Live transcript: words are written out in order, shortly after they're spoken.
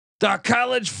The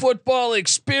college football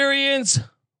experience,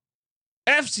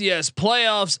 FCS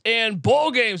playoffs, and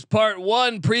bowl games part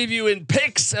 1 preview and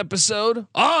picks episode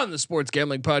on the Sports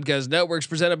Gambling Podcast Networks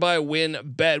presented by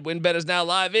WinBet. WinBet is now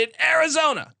live in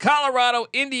Arizona, Colorado,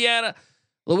 Indiana,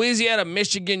 Louisiana,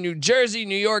 Michigan, New Jersey,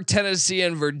 New York, Tennessee,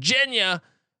 and Virginia.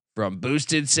 From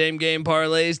boosted same game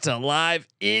parlays to live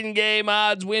in-game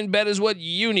odds, WinBet is what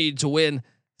you need to win.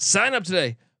 Sign up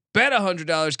today. Bet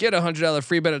 $100, get $100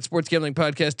 free bet at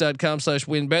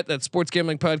sportsgamblingpodcast.com/winbet. That's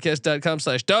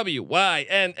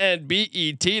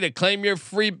sportsgamblingpodcast.com/WYNNBET to claim your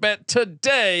free bet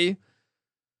today.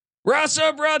 We're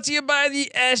also brought to you by the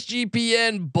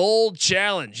SGPN Bowl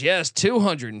Challenge. Yes,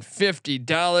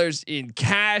 $250 in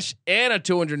cash and a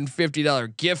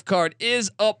 $250 gift card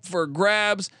is up for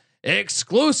grabs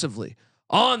exclusively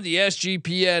on the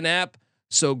SGPN app.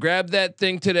 So grab that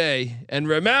thing today and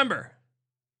remember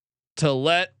to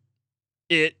let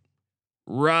it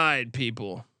ride,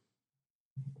 people.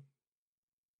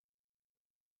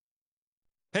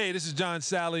 Hey, this is John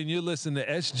Sally, and you're listening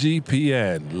to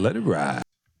SGPN. Let it ride.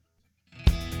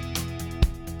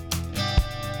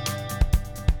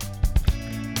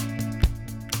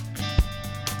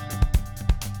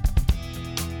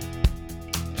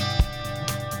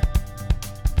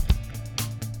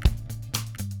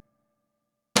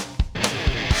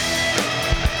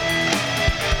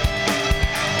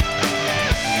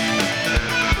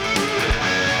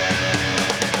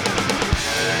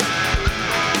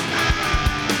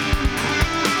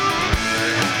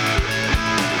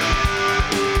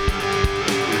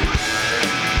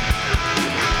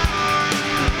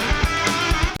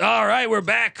 We're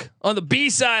back on the B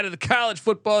side of the college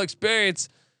football experience.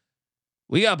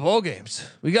 We got bowl games.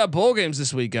 We got bowl games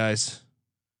this week, guys.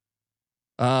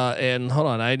 And hold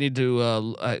on, I need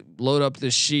to load up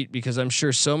this sheet because I'm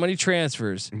sure so many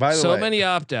transfers, so many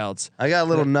opt-outs. I got a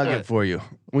little nugget for you.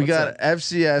 We got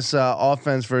FCS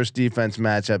offense versus defense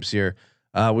matchups here.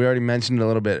 We already mentioned it a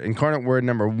little bit. Incarnate Word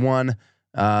number 1,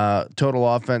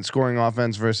 total offense, scoring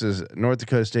offense versus North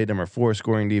Dakota State number 4,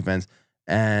 scoring defense.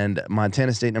 And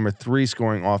Montana State number 3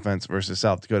 scoring offense versus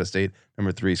South Dakota State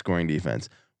number 3 scoring defense.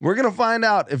 We're gonna find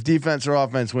out if defense or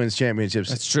offense wins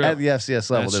championships at the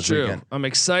FCS level this weekend. I'm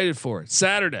excited for it.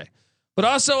 Saturday, but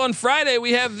also on Friday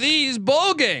we have these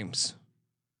bowl games.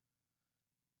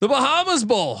 The Bahamas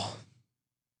Bowl.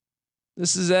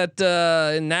 This is at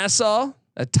in Nassau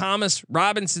at Thomas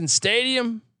Robinson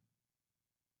Stadium.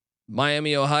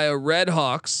 Miami, Ohio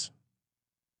Redhawks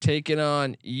taking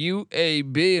on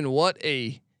UAB, and what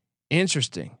a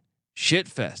interesting shit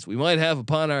fest we might have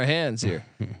upon our hands here.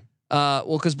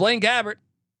 Well, because Blaine Gabbert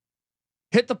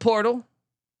hit the portal.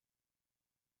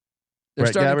 Their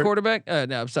starting quarterback.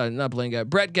 No, I'm sorry, not Blaine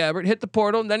Gabbert. Brett Gabbert hit the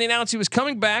portal. And then he announced he was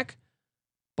coming back,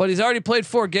 but he's already played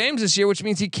 4 games this year, which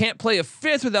means he can't play a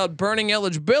 5th without burning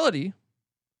eligibility.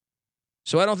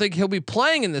 So I don't think he'll be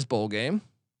playing in this bowl game.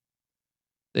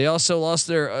 They also lost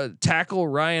their tackle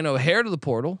Ryan O'Hare to the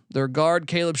portal, their guard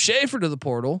Caleb Schaefer to the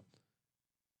portal.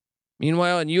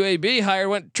 Meanwhile, in UAB,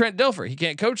 went Trent Dilfer. He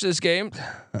can't coach this game.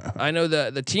 I know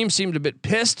the team seemed a bit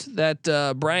pissed that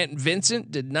Bryant Vincent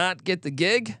did not get the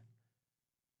gig.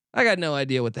 I got no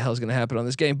idea what the hell's going to happen on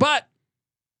this game, but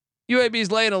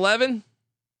UAB's laying 11.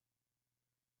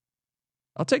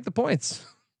 I'll take the points.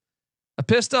 A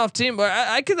pissed off team, but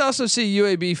I could also see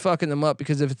UAB fucking them up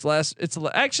because if it's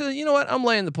actually, you know what? I'm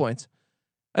laying the points.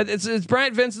 It's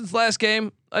Bryant Vincent's last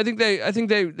game. I think they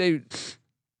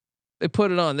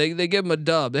put it on. They give him a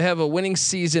dub. They have a winning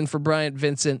season for Bryant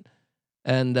Vincent,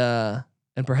 and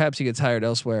perhaps he gets hired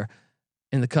elsewhere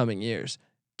in the coming years.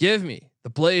 Give me the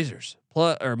Blazers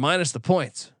plus or minus the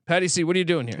points. Patty C, what are you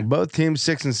doing here? Both teams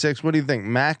 6-6. What do you think,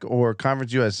 MAC or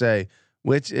Conference USA?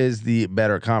 Which is the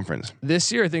better conference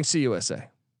this year? I think CUSA.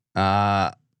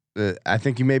 I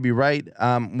think you may be right.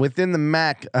 Within the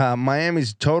MAC,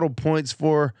 Miami's total points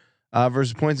for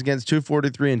versus points against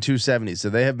 243 and 270. So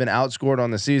they have been outscored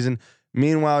on the season.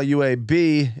 Meanwhile,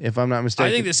 UAB, if I'm not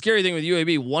mistaken, I think the scary thing with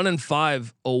UAB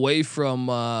 1-5 away from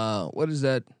what is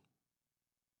that?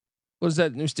 What is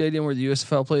that new stadium where the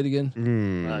USFL played again?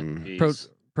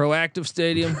 Proactive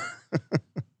Stadium.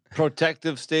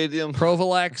 Protective Stadium,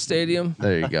 Provolac Stadium.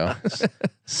 There you go,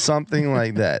 something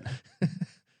like that.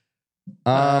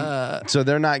 So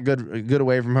they're not good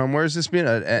away from home. Where's this being?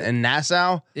 In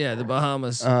Nassau? Yeah, the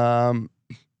Bahamas. I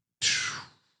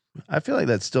feel like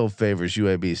that still favors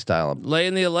UAB style.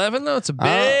 Laying the 11 though, it's a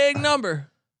big number.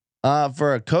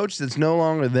 For a coach that's no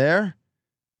longer there.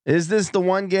 Is this the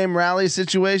 1 game rally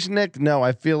situation, Nick? No,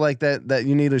 I feel like that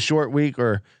you need a short week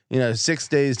or 6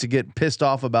 days to get pissed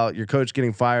off about your coach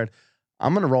getting fired.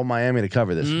 I'm gonna roll Miami to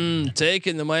cover this.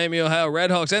 Taking the Miami Ohio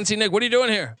Redhawks. NC Nick, what are you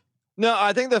doing here? No,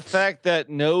 I think the fact that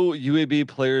no UAB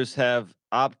players have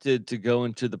opted to go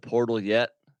into the portal yet,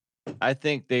 I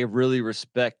think they really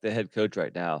respect the head coach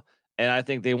right now, and I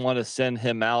think they want to send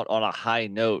him out on a high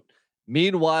note.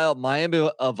 Meanwhile, Miami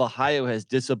of Ohio has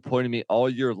disappointed me all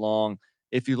year long.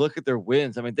 If you look at their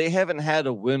wins, I mean, they haven't had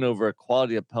a win over a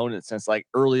quality opponent since like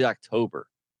early October.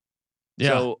 Yeah.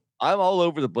 So I'm all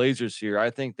over the Blazers here.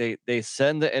 I think they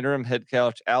send the interim head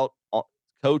coach out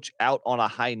on a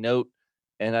high note,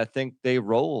 and I think they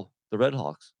roll the Red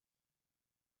Hawks.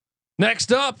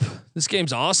 Next up, this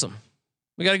game's awesome.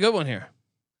 We got a good one here.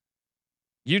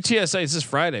 UTSA. This is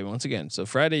Friday once again. So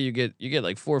Friday you get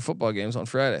like 4 football games on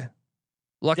Friday.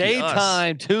 Lucky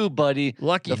Daytime us. too, buddy.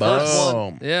 Lucky The first us.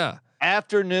 one, Yeah.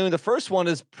 afternoon. The first one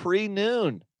is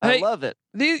pre-noon. I Hey, love it.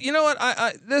 You know what?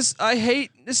 I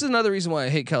hate. This is another reason why I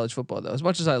hate college football though. As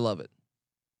much as I love it,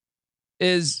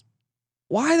 is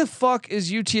why the fuck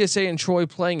is UTSA and Troy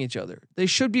playing each other? They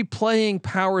should be playing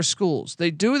power schools.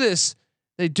 They do this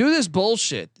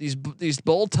bullshit. These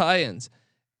bowl tie-ins,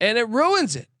 and it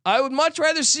ruins it. I would much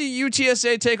rather see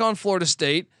UTSA take on Florida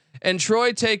State and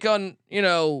Troy take on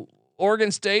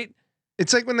Oregon State.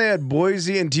 It's like when they had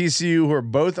Boise and TCU, who are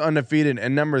both undefeated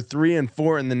and number 3 and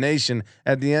 4 in the nation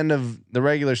at the end of the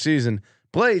regular season,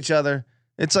 play each other.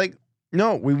 It's like,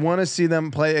 no, we want to see them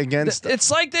play against.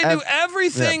 It's like they do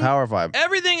everything, Power 5,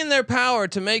 everything in their power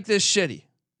to make this shitty.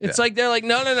 It's like they're like,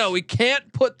 no, we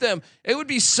can't put them. It would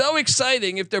be so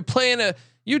exciting if they're playing a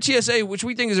UTSA, which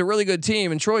we think is a really good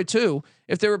team, and Troy too,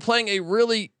 if they were playing a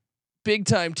really big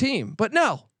time team. But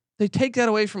no, they take that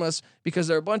away from us because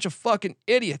they're a bunch of fucking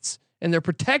idiots. And they're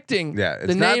protecting it's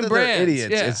the not name that brands. they're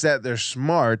idiots. Yeah. It's that they're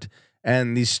smart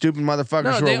and these stupid motherfuckers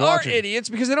No, who they are watching. are idiots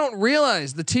because they don't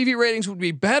realize the TV ratings would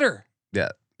be better. Yeah.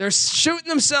 They're shooting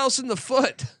themselves in the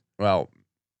foot. Well,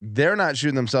 they're not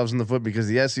shooting themselves in the foot because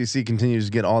the SEC continues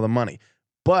to get all the money.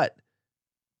 But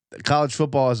college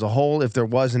football as a whole, if there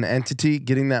was an entity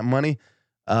getting that money,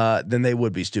 then they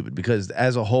would be stupid because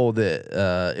as a whole,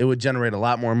 it would generate a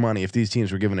lot more money if these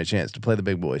teams were given a chance to play the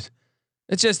big boys.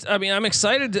 It's just, I mean, I'm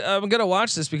excited. I'm gonna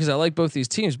watch this because I like both these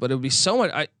teams, but it would be so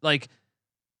much.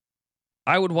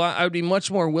 I would be much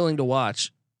more willing to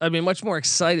watch. I'd be much more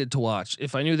excited to watch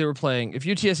if I knew they were playing. If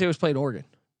UTSA was playing Oregon.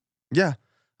 Yeah,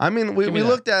 I mean, we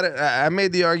looked at it. I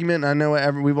made the argument. I know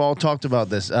we've all talked about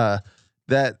this. That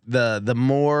the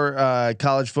more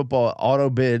college football auto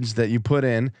bids that you put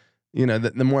in,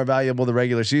 the more valuable the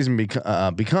regular season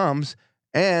becomes,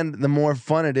 and the more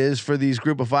fun it is for these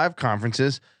Group of 5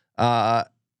 conferences.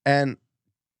 And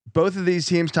both of these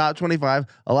teams top 25.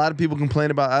 A lot of people complain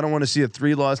about, I don't want to see a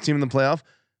 3-loss team in the playoff.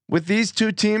 With these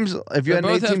two teams, if you had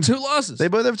both 8 have teams, 2 losses. they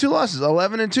both have 2 losses,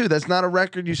 11-2. That's not a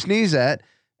record you sneeze at.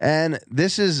 And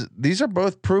these are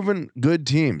both proven good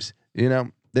teams.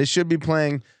 They should be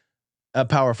playing a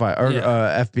Power 5 or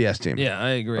FBS team. Yeah,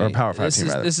 I agree. Or a Power 5 team.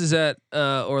 This is at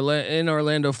in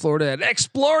Orlando, Florida, at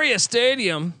Exploria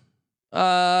Stadium.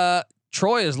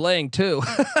 Troy is laying 2.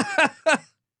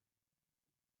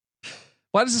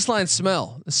 Why does this line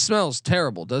smell? It smells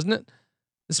terrible, doesn't it?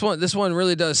 This one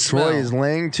really does smell. Troy is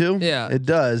laying 2. Yeah, it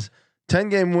does.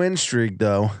 10-game win streak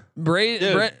though.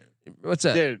 What's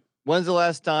that? Dude, when's the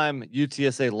last time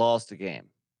UTSA lost a game?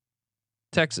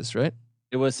 Texas, right?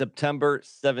 It was September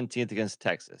 17th against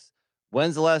Texas.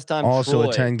 When's the last time? Also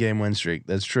Troy, a 10-game win streak.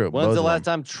 That's true. When's the last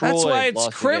time Troy? That's why it's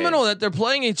lost criminal that they're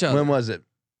playing each other. When was it?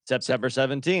 September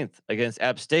 17th against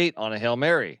App State on a Hail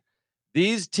Mary.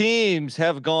 These teams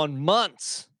have gone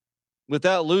months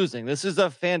without losing. This is a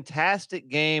fantastic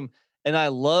game, and I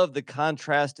love the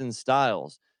contrast in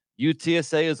styles.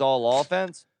 UTSA is all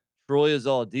offense. Troy is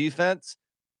all defense.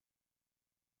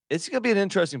 It's going to be an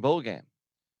interesting bowl game.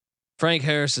 Frank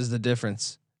Harris is the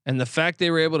difference, and the fact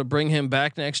they were able to bring him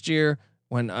back next year,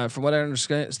 when from what I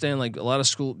understand, like a lot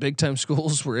of big time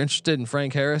schools were interested in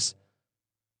Frank Harris.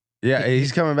 Yeah,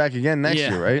 he's coming back again next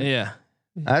year, right? Yeah.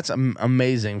 That's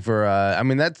amazing for. I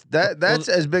mean, that's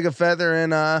as big a feather in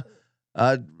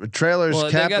Trailer's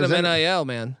well, cap. They got as him any. NIL,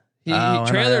 man.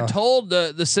 Trailer NIL. told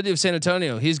the city of San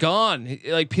Antonio he's gone.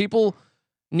 People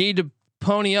need to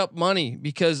pony up money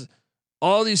because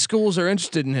all these schools are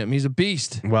interested in him. He's a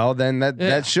beast. Well, then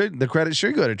the credit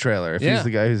should go to Trailer if he's the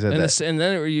guy who said that. And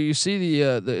then you see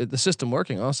the system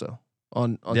working also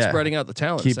on spreading out the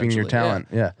talent, keeping your talent.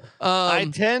 Yeah. I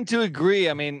tend to agree.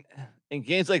 I mean, in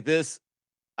games like this,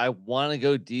 I want to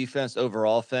go defense over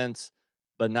offense,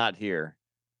 but not here.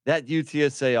 That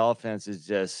UTSA offense is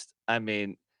just, I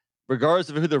mean, regardless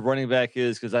of who the running back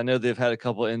is, because I know they've had a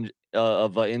couple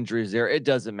of injuries there. It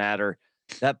doesn't matter.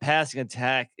 That passing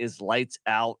attack is lights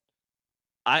out.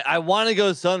 I want to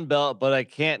go Sun Belt, but I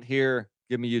can't here.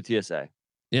 Give me UTSA.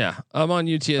 Yeah, I'm on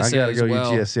UTSA. I gotta go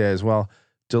well. UTSA as well.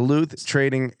 Duluth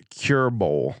Trading Cure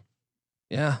Bowl.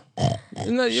 Yeah,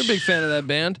 you're a big fan of that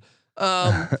band.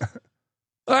 All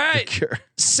right, Cure.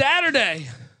 Saturday.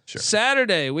 Sure.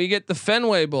 Saturday we get the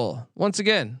Fenway Bowl once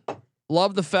again.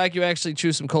 Love the fact you actually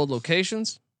choose some cold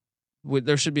locations.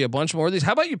 There should be a bunch more of these.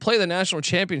 How about you play the national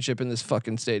championship in this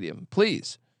fucking stadium,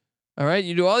 please? All right,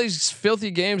 you do all these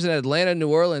filthy games in Atlanta, New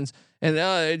Orleans, and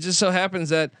it just so happens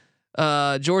that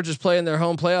Georgia's playing their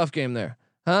home playoff game there,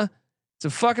 huh? It's a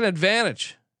fucking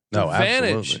advantage.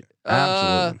 Absolutely.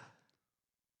 Absolutely.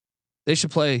 They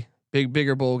should play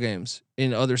bigger bowl games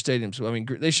in other stadiums. I mean,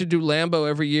 they should do Lambeau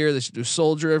every year. They should do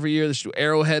Soldier every year. They should do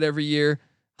Arrowhead every year.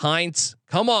 Heinz,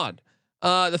 come on.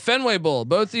 The Fenway Bowl.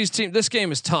 Both these teams. This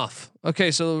game is tough.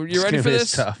 Okay, so you ready for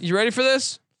this? You ready for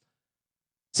this?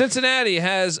 Cincinnati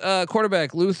has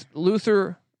quarterback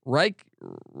Luther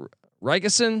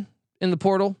Reichison in the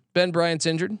portal. Ben Bryant's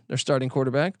injured. Their starting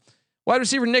quarterback. Wide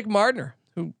receiver Nick Mardner,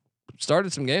 who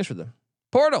started some games for them.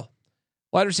 Portal.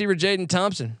 Wide receiver Jaden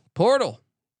Thompson. Portal.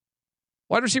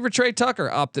 Wide receiver Trey Tucker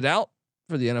opted out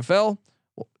for the NFL.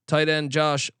 Tight end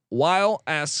Josh Wiley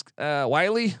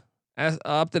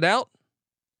opted out.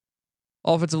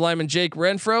 Offensive lineman Jake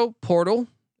Renfro, portal,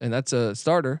 and that's a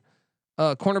starter.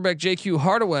 Cornerback JQ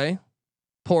Hardaway,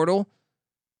 portal.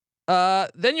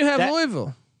 Then you have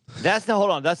Louisville.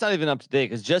 Hold on. That's not even up to date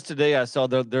because just today I saw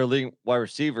their leading wide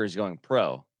receiver is going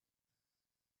pro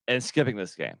and skipping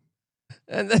this game.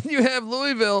 And then you have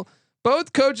Louisville.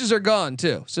 Both coaches are gone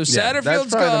too. So Satterfield's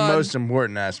that's probably gone. the most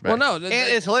important aspect. Well, no, and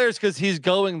it's hilarious because he's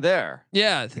going there.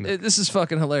 Yeah, this is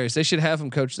fucking hilarious. They should have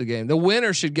him coach the game. The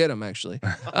winner should get him actually.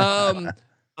 Or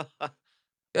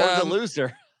the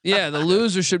loser. Yeah, the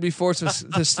loser should be forced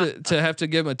to have to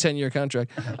give him a 10-year contract.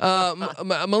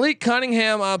 Malik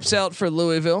Cunningham opts out for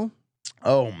Louisville.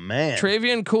 Oh man,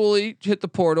 Travian Cooley hit the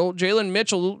portal. Jalen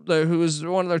Mitchell, who is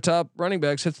one of their top running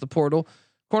backs, hits the portal.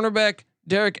 Cornerback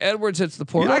Derek Edwards hits the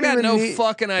portal. I got no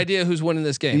fucking idea who's winning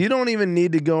this game. You don't even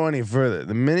need to go any further.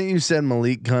 The minute you said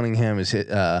Malik Cunningham is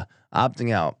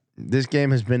opting out, this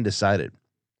game has been decided.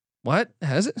 What?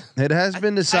 Has it? It has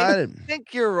been decided. I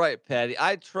think you're right, Patty.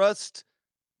 I trust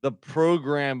the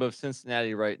program of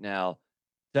Cincinnati right now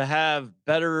to have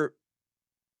better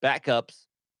backups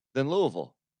than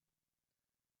Louisville.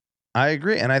 I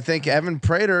agree, and I think Evan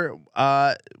Prater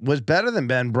was better than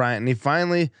Ben Bryant, and he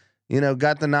finally,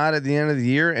 got the nod at the end of the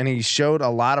year, and he showed a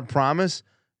lot of promise.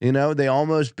 They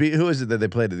almost beat. Who is it that they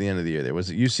played at the end of the year? There was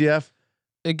it UCF.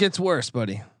 It gets worse,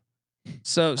 buddy.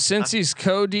 So since he's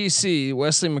co-DC,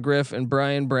 Wesley McGriff and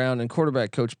Brian Brown and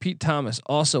quarterback coach Pete Thomas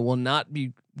also will not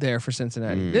be there for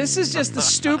Cincinnati. This is just the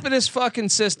stupidest fucking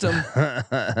system.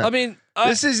 I mean,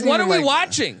 this is what are we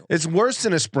watching? It's worse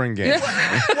than a spring game.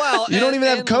 Yeah. Well, you don't even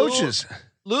have coaches.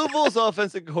 Louisville's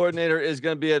offensive coordinator is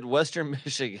going to be at Western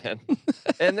Michigan,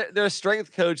 and their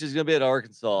strength coach is going to be at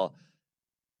Arkansas.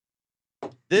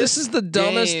 This is the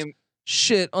dumbest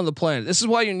shit on the planet. This is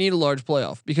why you need a large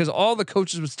playoff, because all the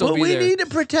coaches would still be there. We need to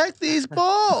protect these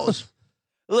balls.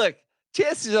 Look,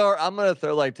 chances are I'm going to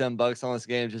throw like $10 on this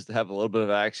game just to have a little bit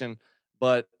of action.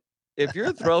 But if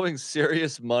you're throwing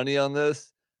serious money on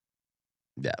this,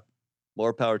 yeah,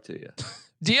 more power to you.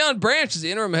 Deion Branch is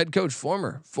the interim head coach,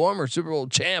 former Super Bowl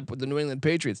champ with the New England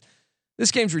Patriots. This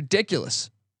game's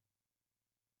ridiculous.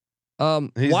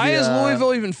 Why is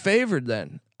Louisville even favored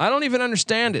then? I don't even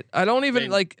understand it. I don't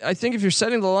even I think if you're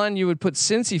setting the line, you would put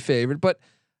Cincy favored, but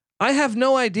I have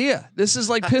no idea. This is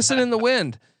like pissing in the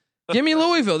wind. Give me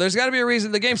Louisville. There's got to be a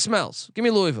reason. The game smells. Give me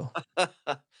Louisville.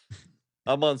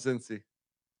 I'm on Cincy.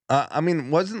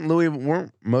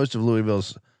 Weren't most of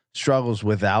Louisville's struggles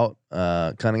without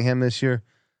Cunningham this year?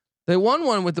 They won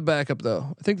one with the backup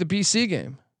though. I think the BC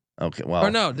game. Okay, well,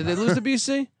 or no, did they lose to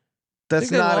BC?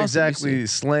 That's not exactly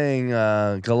slaying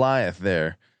Goliath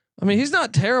there. I mean, he's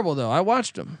not terrible though. I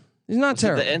watched him. He's not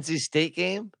terrible. The NC State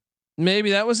game?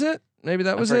 Maybe that was it. Maybe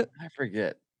that was it. I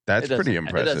forget. That's pretty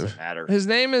impressive. It doesn't matter. His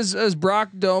name is Brock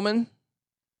Doman.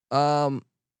 Yeah,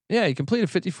 he completed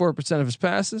 54% of his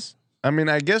passes. I mean,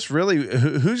 I guess really,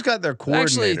 who's got their coordinators?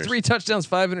 Actually, 3 touchdowns,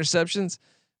 5 interceptions.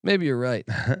 Maybe you're right.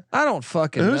 I don't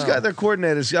fucking know. Who's got their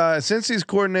coordinators? Since these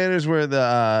coordinators were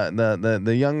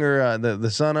the younger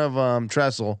the son of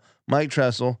Tressel, Mike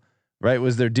Tressel, right?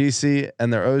 Was their DC,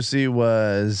 and their OC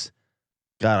was,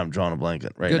 God, I'm drawing a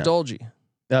blanket right now. Dolgi.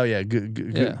 Oh yeah,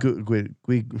 Guido.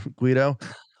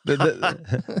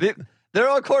 They're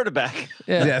all quarterback.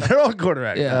 Yeah, they're all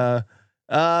quarterback. Yeah.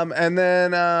 And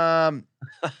then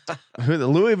who the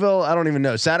Louisville? I don't even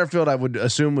know. Satterfield, I would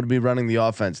assume, would be running the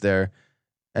offense there,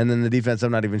 and then the defense,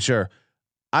 I'm not even sure.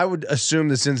 I would assume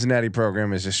the Cincinnati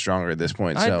program is just stronger at this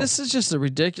point. So this is just a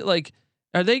ridiculous. Like,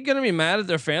 Are they going to be mad if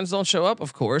their fans don't show up?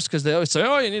 Of course, because they always say,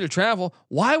 "Oh, you need to travel."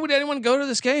 Why would anyone go to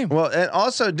this game? Well, and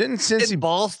also didn't Cincy In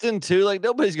Boston too. Like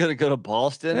nobody's gonna go to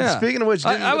Boston. Yeah. Speaking of which,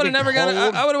 I would have never got.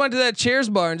 I would have went to that Cheers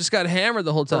bar and just got hammered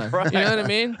the whole time. Right. You know what I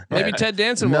mean? Maybe Ted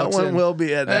Danson. no walks one in. will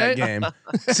be at that Right? game.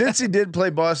 Cincy did play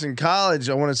Boston College,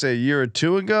 I want to say a year or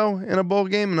two ago in a bowl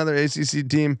game, another ACC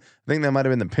team. I think that might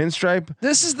have been the Pinstripe.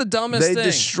 This is the dumbest They thing.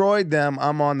 destroyed them.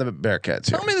 I'm on the Bearcats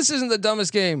here. Tell me this isn't the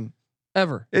dumbest game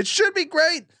ever. It should be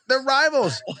great. They're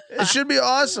rivals. It should be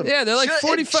awesome. Yeah, they're like It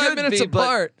 45 minutes be, but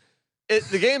apart.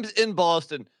 The game's in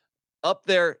Boston. Up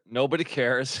there, nobody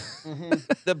cares.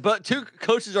 But two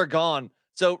coaches are gone,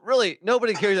 so really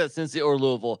nobody cares at Cincy or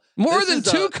Louisville. More This than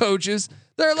is two coaches.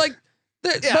 They're like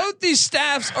Yeah. both these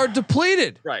staffs are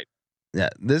depleted. Right. Yeah,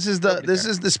 this is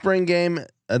the spring game,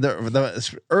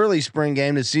 the early spring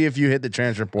game to see if you hit the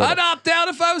transfer portal. I'd opt out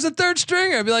if I was a third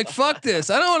stringer. I'd be like, "Fuck this!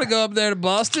 I don't want to go up there to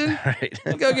Boston. Right.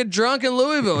 Go get drunk in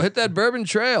Louisville. Hit that Bourbon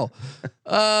Trail."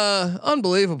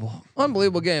 Unbelievable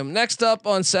game. Next up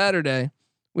on Saturday,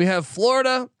 we have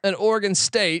Florida and Oregon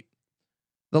State,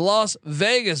 the Las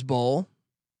Vegas Bowl.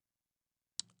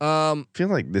 I feel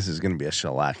like this is going to be a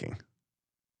shellacking.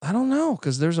 I don't know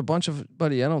because there's a bunch of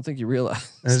buddy. I don't think you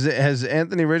realize. Has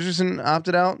Anthony Richardson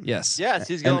opted out? Yes. Yes,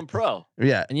 he's going pro.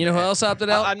 Yeah. And you know who else opted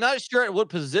out? I'm not sure at what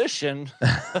position.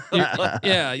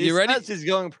 Yeah. He You ready? says he's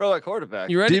going pro at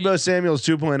quarterback. You ready? Debo Samuel's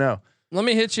 2.0. Let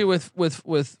me hit you with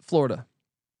Florida.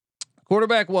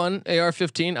 Quarterback 1,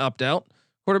 AR-15, opt out.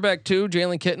 Quarterback 2,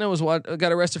 Jalen Kitna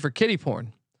got arrested for kiddie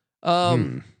porn.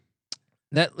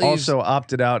 That leaves Also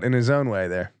opted out in his own way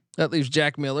there. that leaves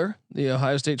Jack Miller, the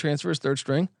Ohio State transfer, third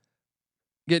string,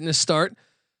 getting his start.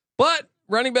 But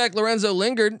running back Lorenzo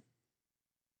Lingard,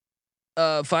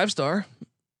 5-star,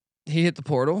 he hit the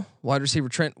portal. Wide receiver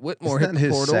Trent Whitmore Isn't hit that the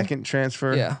his portal. second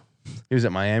transfer? Yeah. He was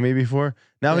at Miami before.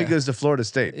 Now he Yeah. goes to Florida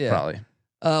State, Yeah. probably.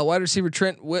 Wide receiver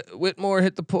Trent Whitmore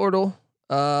hit the portal.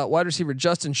 Wide receiver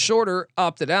Justin Shorter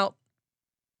opted out.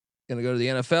 Gonna go to the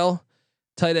NFL.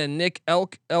 Tight end Nick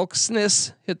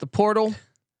Elksness hit the portal.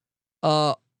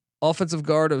 Offensive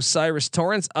guard Osiris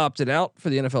Torrance opted out for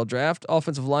the NFL draft.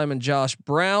 Offensive lineman Josh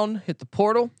Brown hit the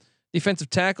portal. Defensive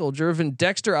tackle Jervin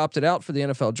Dexter opted out for the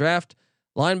NFL draft.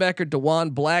 Linebacker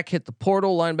DeJuan Black hit the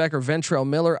portal. Linebacker Ventrell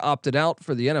Miller opted out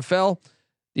for the NFL.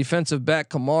 Defensive back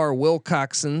Kamar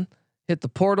Wilcoxon hit the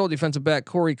portal. Defensive back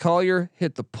Corey Collier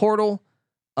hit the portal.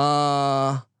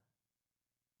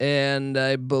 And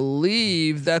I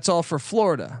believe that's all for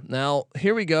Florida. Now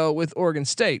here we go with Oregon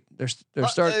State. They're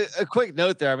starting. A quick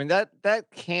note there. I mean that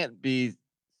can't be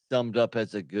summed up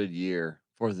as a good year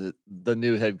for the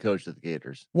new head coach of the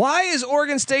Gators. Why is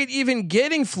Oregon State even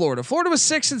getting Florida? Florida was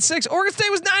 6-6. Oregon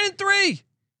State was 9-3.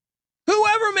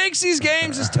 Whoever makes these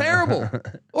games is terrible.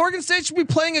 Oregon State should be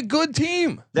playing a good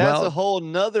team. That's Well- a whole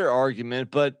nother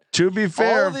argument. But To be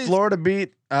fair, these- Florida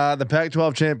beat the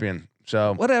Pac-12 champion.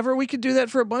 So, Whatever. We could do that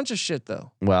for a bunch of shit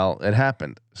though. well, it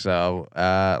happened. So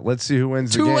let's see who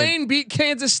wins the game. Tulane beat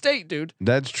Kansas State, dude.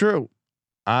 That's true.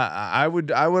 I would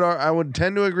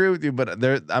tend to agree with you, but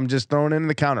I'm just throwing in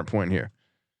the counterpoint here.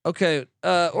 Okay.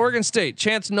 Oregon State,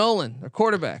 Chance Nolan, their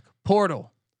quarterback,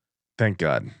 portal. Thank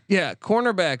God. Yeah,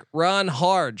 cornerback Ron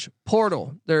Harge,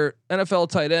 portal. Their NFL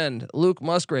tight end Luke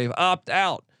Musgrave opt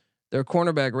out. Their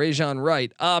cornerback Rajon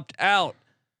Wright opt out.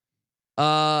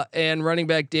 And running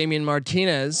back Damian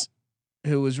Martinez,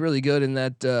 who was really good in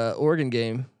that Oregon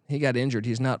game, he got injured.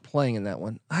 He's not playing in that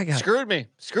one. screwed me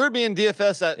in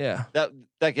DFS Yeah.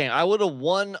 that game. I would have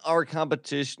won our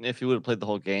competition if he would have played the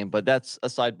whole game, but that's a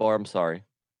sidebar. I'm sorry.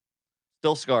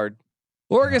 Still scarred.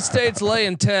 Oregon State's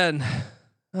laying 10.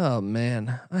 Oh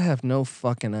man, I have no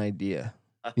fucking idea.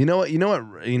 You know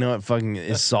what fucking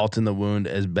is salt in the wound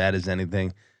as bad as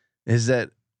anything is that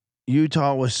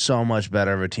Utah was so much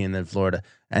better of a team than Florida.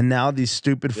 And now these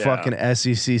stupid fucking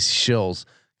SEC shills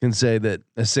can say that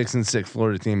a 6-6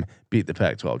 Florida team beat the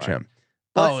Pac-12 champ.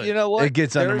 But you know what? It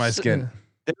gets under my There's- skin.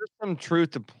 There's some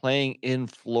truth to playing in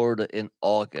Florida in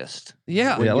August.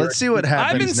 Yeah. Yeah, let's see what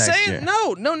happens I've been next saying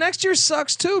year. no, next year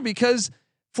sucks too because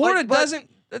Florida But- doesn't.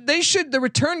 The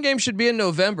return game should be in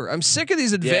November. I'm sick of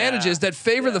these advantages that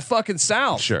favor the fucking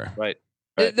South. Sure. Right.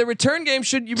 The return game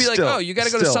should you be like, Still- oh, you got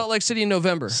to go to still. Salt Lake City in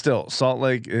November. Still, Salt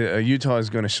Lake, Utah is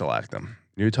going to shellac them.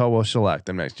 Utah will shellac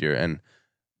them next year, and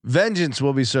vengeance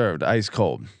will be served ice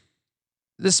cold.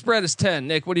 The spread is 10.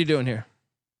 Nick, what are you doing here?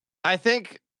 I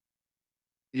think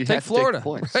you Take have Florida, to take the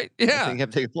points. right? I Yeah. think you have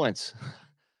to take the points.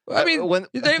 I mean,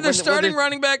 they have their starting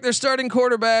running back, their starting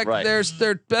quarterback, Right. there's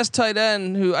their best tight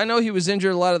end, who I know he was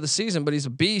injured a lot of the season, but he's a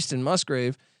beast in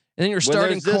Musgrave. And then your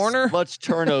starting there's this corner. much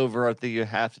turnover, I think you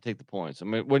have to take the points. I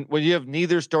mean, when you have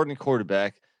neither starting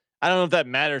quarterback, I don't know if that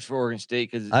matters for Oregon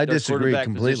State because I disagree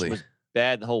completely. Was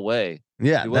bad the whole way.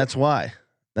 Yeah, that's why.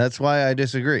 That's why I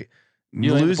disagree.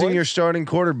 Losing your starting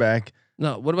quarterback.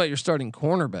 No, what about your starting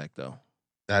cornerback though?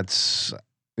 That's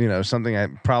something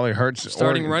that probably hurts.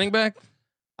 Starting running back.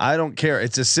 I don't care.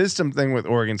 It's a system thing with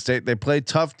Oregon State. They play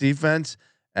tough defense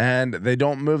and they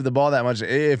don't move the ball that much.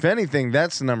 If anything,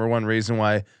 that's the number one reason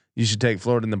why you should take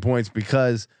Florida in the points,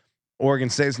 because Oregon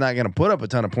State's not going to put up a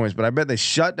ton of points, but I bet they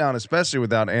shut down, especially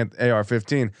without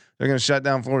AR-15. They're going to shut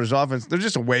down Florida's offense. They're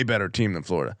just a way better team than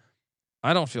Florida.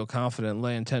 I don't feel confident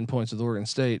laying 10 points with Oregon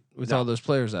State with all those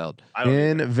players out.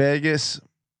 In Vegas,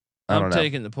 I'm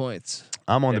taking the points.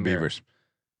 I'm on the Beavers.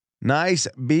 Nice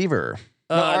Beaver.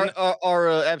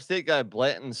 Our App State guy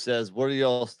Blanton says, "What are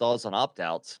y'all's thoughts on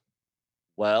opt-outs?"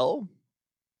 Well,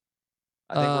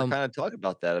 I think we're kind of talking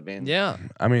about that.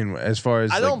 I mean, as far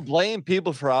as I don't blame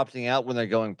people for opting out when they're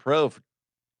going pro.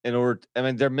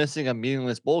 They're missing a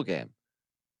meaningless bowl game.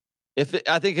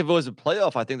 I think if it was a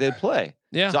playoff, I think they'd play.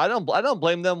 Yeah. So I don't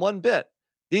blame them one bit.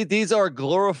 These are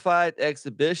glorified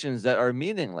exhibitions that are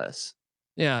meaningless.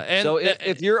 Yeah. And so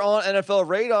if you're on NFL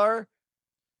radar,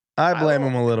 I blame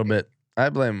them a little bit.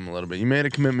 You made a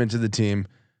commitment to the team.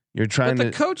 You're trying but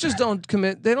the coaches don't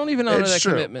commit. They don't even honor that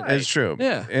commitment. It's true.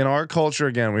 Yeah. In our culture,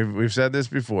 again, we've said this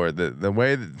before. The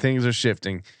way that things are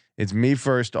shifting, it's me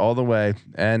first all the way,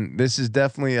 and this is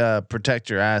definitely a protect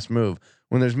your ass move.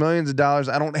 When there's millions of dollars,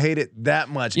 I don't hate it that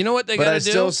much. You know what they got to do? But I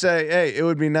still say, hey, it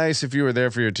would be nice if you were there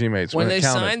for your teammates when they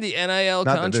signed the NIL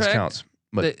Not contract. That this counts,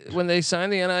 but when they sign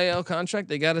the NIL contract,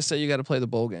 they got to say you got to play the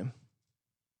bowl game.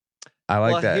 I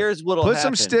like that. Here's what'll Put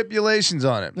happen. some stipulations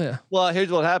on it. Yeah. Well,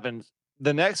 here's what happens.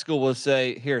 The next school will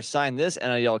say, "Here, sign this,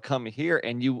 and y'all come here,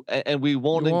 and we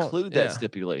won't include that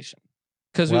stipulation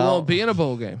because we won't be in a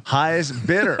bowl game." Highest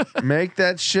bidder, make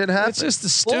that shit happen. It's just the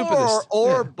stupidest.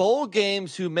 Or bowl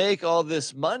games who make all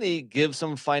this money give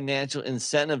some financial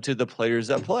incentive to the players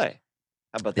that play.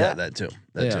 How about that? Yeah, that too.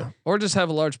 That too. Or just have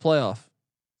a large playoff.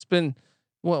 It's been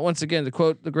once again to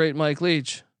quote the great Mike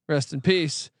Leach, rest in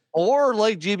peace. Or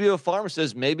like GBO Farm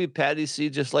says, maybe Patty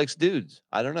C just likes dudes.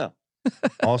 I don't know.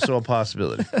 Also a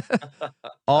possibility.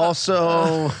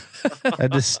 Also a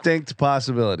distinct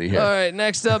possibility here. All right,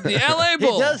 next up, the LA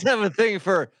Bowl. He does have a thing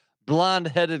for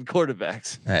blonde-headed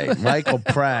quarterbacks. Hey, Michael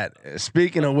Pratt.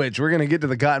 Speaking of which, we're going to get to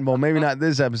the Cotton Bowl. Maybe not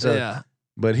this episode,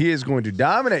 but he is going to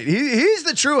dominate. He's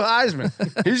the true Heisman.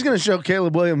 He's going to show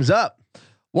Caleb Williams up.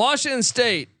 Washington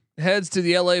State heads to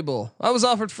the LA Bowl. I was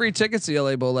offered free tickets to the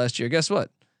LA Bowl last year. Guess what?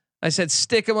 I said,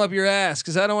 stick them up your ass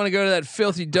because I don't want to go to that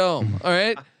filthy dome. All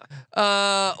right.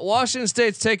 Washington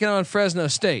State's taking on Fresno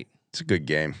State. It's a good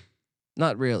game.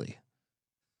 Not really.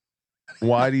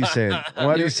 Why do you say it?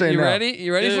 Why do you say you no? ready?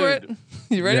 You ready for it?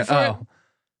 You ready for it?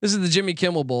 This is the Jimmy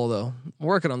Kimmel Bowl, though. I'm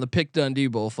working on the Pick Dundee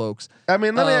Bowl, folks. I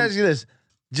mean, let me ask you this: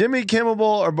 Jimmy Kimmel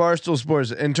Bowl or Barstool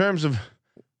Sports? In terms of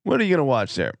what are you going to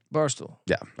watch there? Barstool.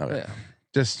 Yeah. Okay. Yeah.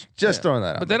 Just throwing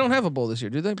that out. But they don't have a bowl this year,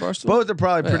 do they? Barstool. Both are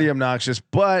probably pretty obnoxious,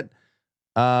 but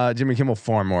Jimmy Kimmel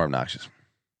far more obnoxious.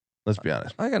 Let's be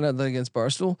honest. I got nothing against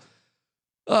Barstool.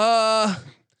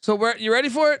 So you ready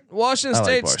for it? Washington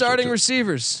State starting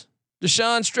receivers: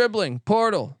 Deshaun Stribling,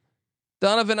 portal;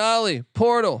 Donovan Ollie,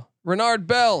 portal; Renard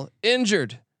Bell,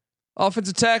 injured;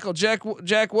 offensive tackle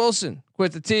Jack Wilson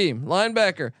quit the team;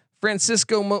 linebacker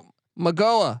Francisco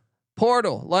Magoa,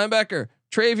 portal; linebacker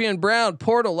Travion Brown,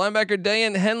 portal; linebacker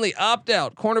Dayan Henley, opt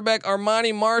out; cornerback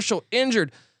Armani Marshall,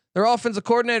 injured. Their offensive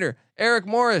coordinator Eric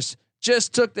Morris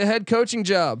just took the head coaching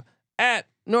job at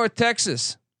North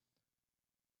Texas.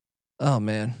 Oh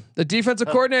man, the defensive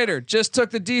coordinator just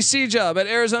took the DC job at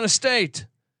Arizona State.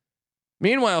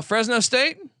 Meanwhile, Fresno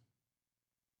State,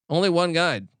 only one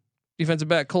guy, defensive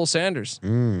back Cole Sanders,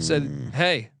 said,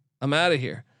 "Hey, I'm out of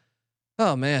here."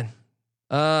 Oh man,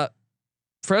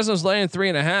 Fresno's laying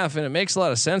 3.5, and it makes a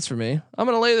lot of sense for me. I'm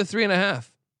going to lay the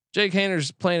 3.5. Jake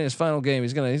Hayner's playing his final game.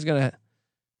 He's gonna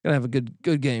have a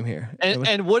good game here.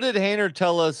 And what did Hayner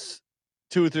tell us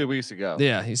 2 or 3 weeks ago?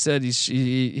 Yeah, he said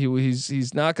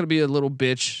he's not going to be a little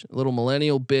bitch, a little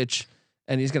millennial bitch,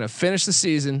 and he's going to finish the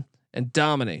season and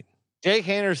dominate. Jake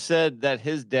Hayner said that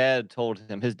his dad told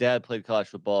him, his dad played college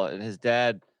football, and his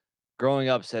dad growing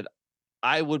up said,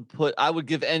 I would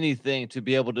give anything to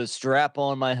be able to strap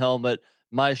on my helmet,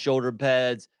 my shoulder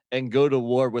pads, and go to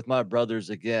war with my brothers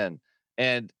again.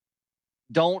 And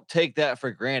don't take that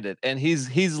for granted. And he's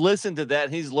listened to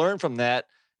that. He's learned from that.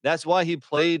 That's why he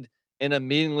played in a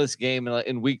meaningless game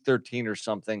in week 13 or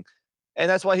something. And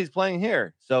that's why he's playing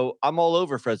here. So I'm all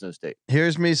over Fresno State.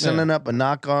 Here's me sending up a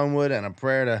knock on wood and a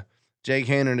prayer to Jake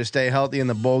Hayner to stay healthy in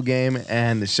the bowl game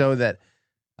and to show that,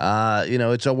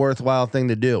 it's a worthwhile thing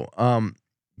to do.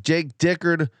 Jake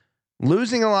Dickard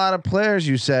Losing a lot of players,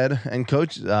 you said, and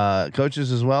coaches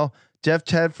as well. Jeff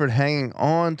Tedford hanging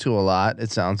on to a lot.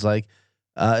 It sounds like.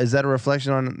 Is that a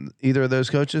reflection on either of those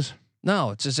coaches?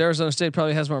 No, it's just Arizona State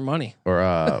probably has more money. Or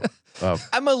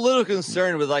I'm a little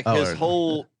concerned with like his or-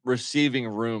 whole receiving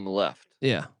room left.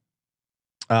 Yeah.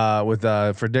 with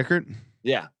for Dickert?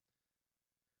 Yeah.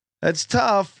 That's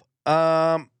tough.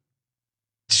 I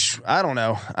don't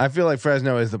know. I feel like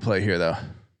Fresno is the play here, though.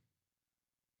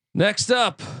 Next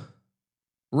up,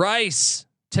 Rice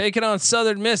taking on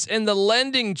Southern Miss in the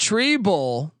Lending Tree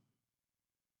Bowl.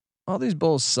 All these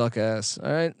bowls suck ass.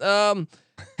 All right.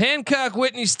 Hancock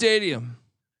Whitney Stadium.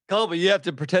 Colby, you have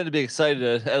to pretend to be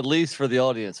excited at least for the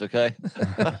audience, okay?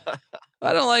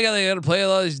 I don't like how they got to play a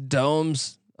lot of these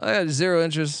domes. I got zero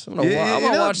interest. I'm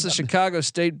gonna, watch the Chicago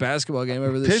State basketball game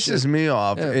over this. Pisses shit. me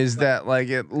off Yeah. is that like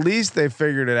at least they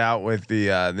figured it out with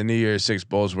the New Year's Six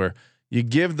bowls where you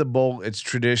give the bowl its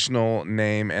traditional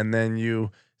name and then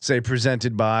you say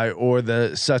presented by or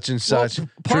the such and such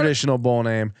traditional bowl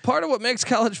name. Part of what makes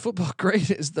college football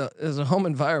great is the home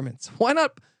environments. Why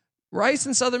not Rice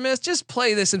and Southern Miss? Just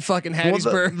play this in fucking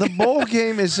Hattiesburg. Well, the bowl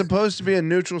game is supposed to be a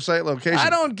neutral site location. I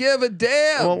don't give a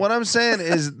damn. Well, what I'm saying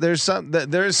is there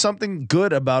is something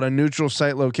good about a neutral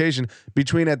site location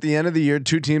between at the end of the year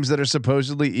two teams that are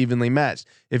supposedly evenly matched.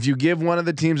 If you give one of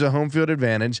the teams a home field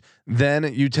advantage,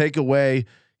 then you take away,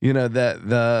 that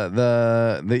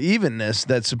the evenness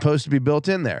that's supposed to be built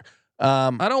in there. I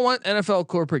don't want NFL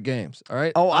corporate games. All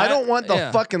right. Oh, I don't want the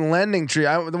fucking Lending Tree.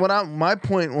 My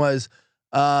point was,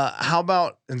 how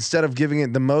about instead of giving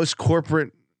it the most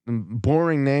corporate,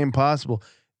 boring name possible,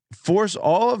 force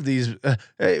all of these.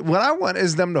 What I want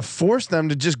is them to force them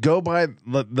to just go by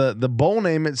the bowl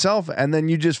name itself, and then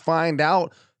you just find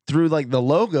out through like the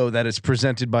logo that it's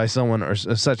presented by someone or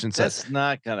such and such. That's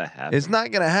not gonna happen. It's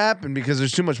not gonna happen because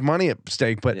there's too much money at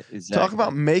stake. But Exactly. talk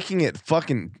about making it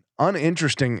fucking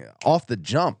uninteresting off the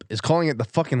jump is calling it the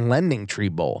fucking Lending Tree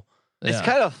Bowl. It's Yeah.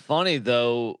 kind of funny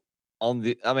though.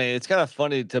 It's kind of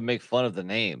funny to make fun of the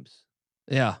names.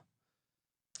 Yeah.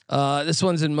 This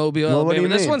one's in Mobile, Well, what do Alabama.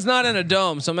 you This mean? one's not in a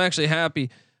dome, so I'm actually happy.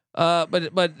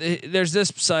 But there's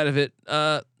this side of it.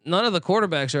 None of the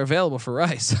quarterbacks are available for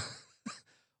Rice.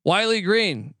 Wiley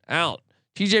Green out.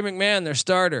 TJ McMahon, their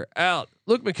starter, out.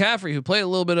 Luke McCaffrey, who played a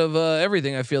little bit of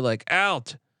everything, I feel like,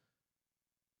 out.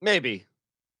 Maybe.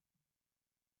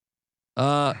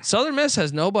 Southern Miss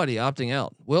has nobody opting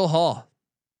out. Will Hall.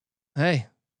 Hey,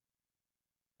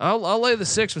 I'll lay the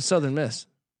 6 with Southern Miss.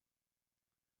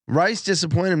 Rice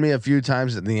disappointed me a few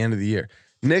times at the end of the year.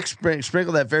 Nick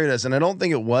sprinkled that fairy dust, and I don't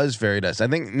think it was fairy dust. I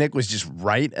think Nick was just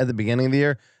right at the beginning of the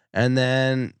year, and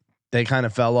then they kind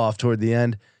of fell off toward the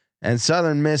end. And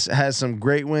Southern Miss has some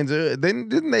great wins.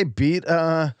 Didn't they beat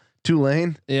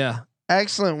Tulane? Yeah.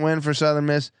 Excellent win for Southern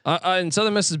Miss. And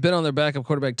Southern Miss has been on their backup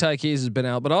quarterback. Ty Keys has been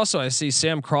out, but also I see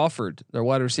Sam Crawford, their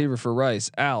wide receiver for Rice,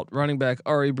 out. Running back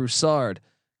Ari Broussard,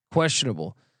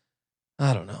 questionable.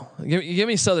 I don't know. Give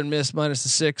me Southern Miss minus the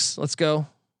 6. Let's go.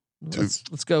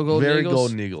 Let's go Golden Very Eagles.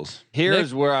 Golden Eagles.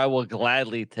 Here's where I will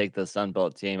gladly take the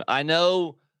Sunbelt team. I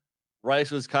know Rice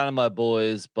was kind of my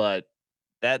boys, but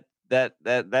that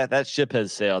ship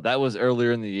has sailed. That was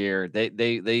earlier in the year.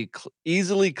 They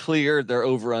easily cleared their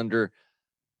over under.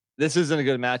 This isn't a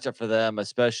good matchup for them,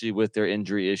 especially with their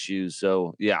injury issues.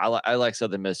 So yeah, I like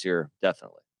Southern Miss here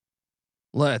definitely.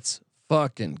 Let's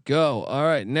fucking go. All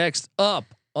right, next up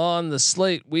on the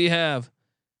slate we have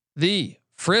the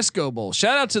Frisco Bowl.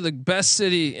 Shout out to the best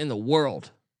city in the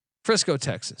world, Frisco,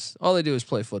 Texas. All they do is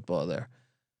play football there.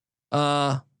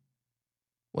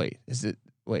 Wait, is it?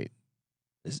 Wait,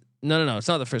 no. It's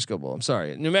not the Frisco Bowl. I'm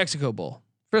sorry, New Mexico Bowl.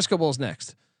 Frisco Bowl's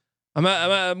next.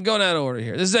 I'm going out of order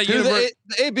here. This is at The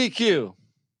ABQ.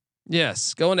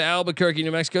 Yes, going to Albuquerque,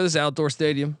 New Mexico. This is outdoor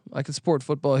stadium. I can support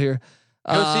football here.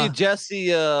 Go see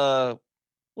Jesse.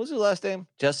 What's his last name?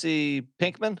 Jesse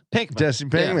Pinkman. Jesse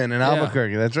Pinkman in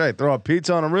Albuquerque. That's right. Throw a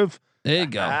pizza on a roof. There you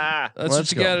go. Ah, That's what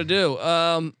you got to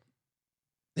do.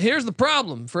 Here's the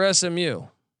problem for SMU.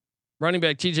 Running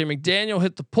back TJ McDaniel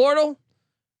hit the portal.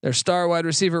 Their star wide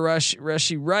receiver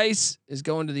Rashi Rice is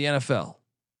going to the NFL.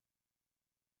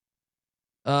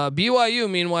 BYU,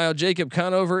 meanwhile, Jacob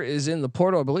Conover is in the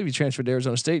portal. I believe he transferred to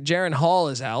Arizona State. Jaron Hall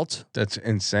is out. That's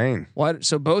insane. Why?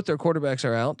 So both their quarterbacks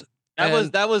are out.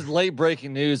 That was late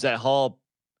breaking news at Hall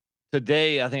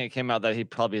today. I think it came out that he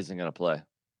probably isn't going to play.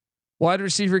 Wide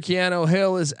receiver Keanu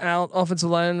Hill is out. Offensive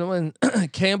lineman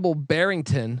Campbell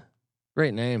Barrington,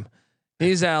 great name,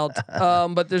 he's out.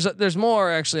 But there's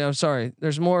more actually. I'm sorry.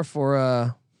 There's more for.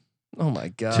 Oh my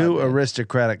god. Two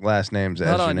aristocratic last names.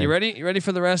 Hold on. You ready? You ready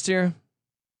for the rest here?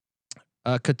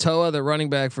 Katoa, the running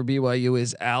back for BYU,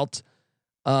 is out.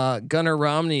 Gunnar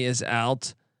Romney is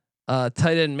out.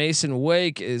 Tight end Mason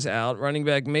Wake is out. Running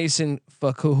back Mason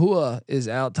Fakuhua is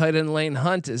out. Tight end Lane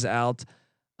Hunt is out.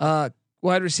 Wide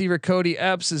receiver Cody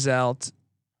Epps is out.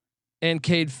 And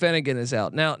Cade Fennegan is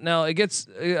out. Now it gets.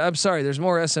 I'm sorry. There's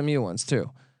more SMU ones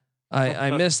too.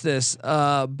 I missed this.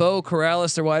 Bo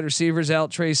Corrales, their wide receivers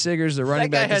out. Trey Siggers, the running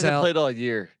back, is out. Played all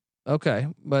year. Okay,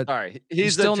 but all right,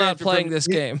 he's still not playing this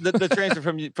game. The transfer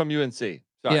from UNC. Sorry,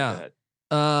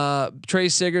 yeah. Trey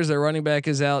Siggers, their running back,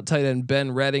 is out. Tight end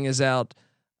Ben Redding is out.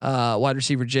 Wide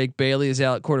receiver Jake Bailey is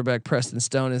out. Quarterback Preston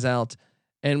Stone is out.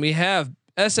 And we have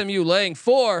SMU laying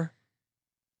 4.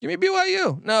 Give me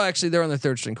BYU. No, actually, they're on their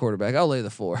 3rd string quarterback. I'll lay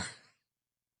the 4.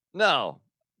 No,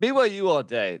 BYU all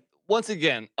day. Once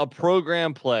again, a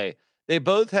program play. They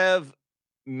both have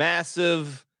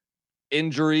massive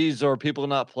injuries or people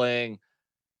not playing.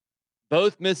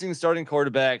 Both missing starting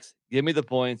quarterbacks. Give me the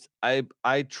points. I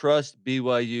trust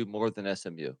BYU more than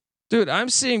SMU. Dude, I'm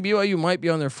seeing BYU might be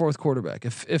on their 4th quarterback.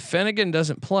 If Fennegan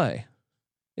doesn't play,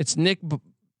 it's Nick.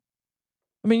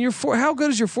 I mean, how good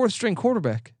is your 4th string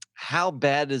quarterback? How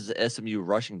bad is the SMU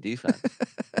rushing defense?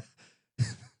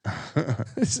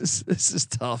 This is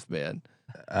tough, man.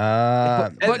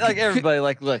 But like everybody,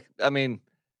 look. I mean,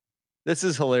 this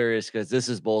is hilarious because this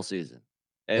is bowl season,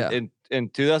 and in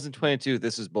 2022,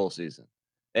 this is bowl season,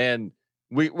 and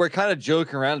we're kind of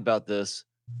joking around about this,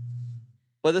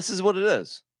 but this is what it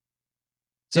is.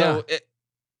 So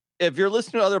if you're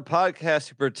listening to other podcasts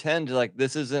who pretend like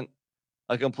this isn't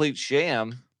a complete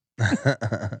sham,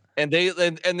 and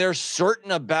they're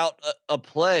certain about a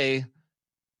play,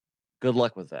 good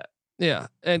luck with that. Yeah,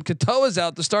 and Katoa's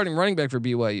out, the starting running back for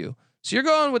BYU. So you're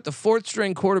going with the 4th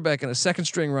string quarterback and a 2nd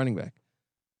string running back.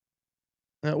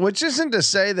 Which isn't to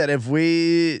say that if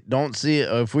we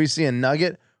see a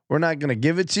nugget, we're not going to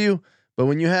give it to you. But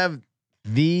when you have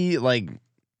the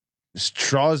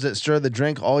straws that stir the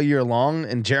drink all year long,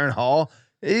 and Jaron Hall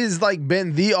is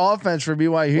been the offense for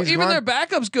BYU. Well, even their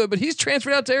backup's good, but he's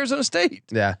transferred out to Arizona State.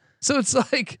 Yeah. So it's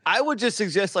like, I would just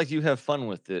suggest you have fun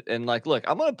with it, and look,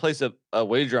 I'm gonna place a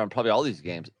wager on probably all these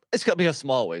games. It's gonna be a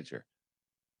small wager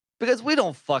because we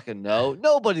don't fucking know.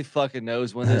 Nobody fucking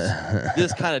knows when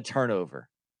this kind of turnover.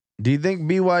 Do you think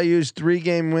BYU's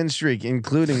 3-game win streak,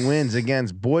 including wins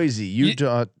against Boise,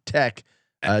 Utah Tech,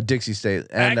 Dixie State,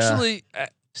 and actually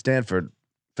Stanford,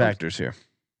 factors here?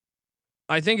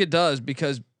 I think it does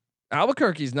because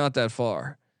Albuquerque's not that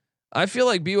far. I feel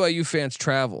like BYU fans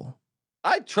travel.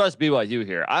 I trust BYU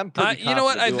here. I'm pretty. You know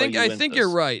what? I think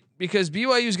you're right because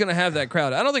BYU is going to have that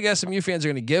crowd. I don't think SMU fans are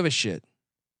going to give a shit.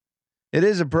 It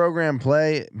is a program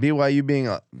play. BYU being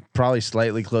probably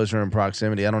slightly closer in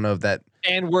proximity. I don't know if that.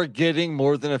 And we're getting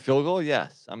more than a field goal.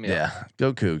 Yes,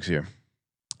 go Cougs here.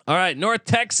 All right, North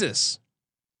Texas.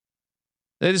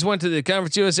 They just went to the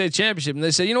Conference USA Championship and they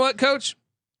said, "You know what, Coach?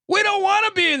 We don't want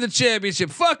to be in the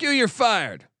championship. Fuck you. You're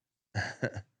fired."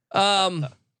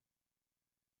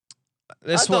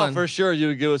 I thought for sure you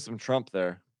would give us some Trump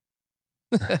there.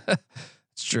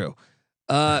 It's true.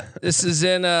 This is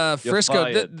in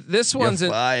Frisco. This one's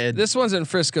in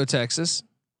Frisco, Texas.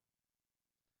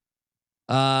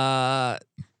 Shout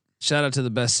out to the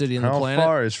best city in the planet. How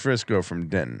far is Frisco from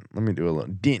Denton? Let me do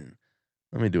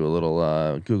a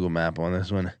little Google map on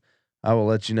this one. I will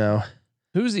let you know.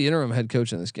 Who's the interim head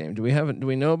coach in this game? Do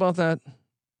we know about that?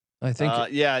 I think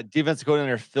defensive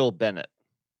coordinator Phil Bennett.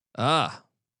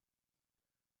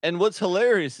 And what's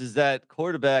hilarious is that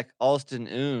quarterback Austin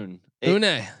Une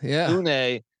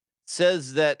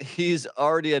says that he's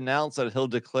already announced that he'll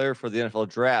declare for the NFL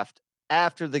draft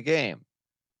after the game.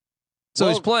 So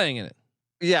he's playing in it.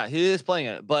 Yeah, he is playing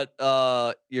in it, but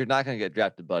you're not going to get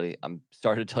drafted, buddy. I'm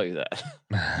sorry to tell you that.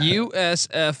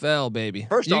 USFL, baby.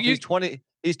 First off, he's 20.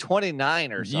 He's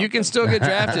 29 or something. You can still get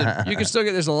drafted.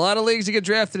 There's a lot of leagues to get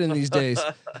drafted in these days.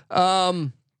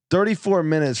 34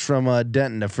 minutes from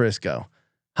Denton to Frisco.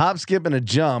 Hop, skip, and a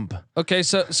jump. Okay,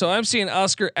 so I'm seeing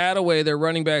Oscar Attaway, their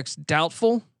running backs,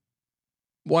 doubtful.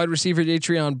 Wide receiver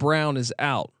De'Treon Brown is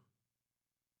out.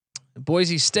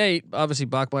 Boise State, obviously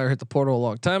Bachmeier hit the portal a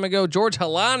long time ago. George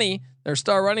Halani, their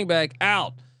star running back,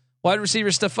 out. Wide receiver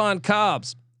Stephon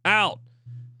Cobbs, out.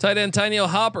 Tight end Tyneil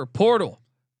Hopper, portal.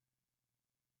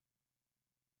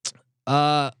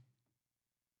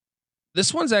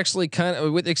 This one's actually kind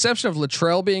of, with the exception of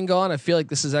Latrell being gone, I feel like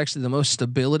this is actually the most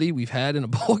stability we've had in a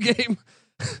bowl game.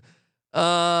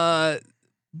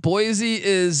 Boise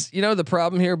is, the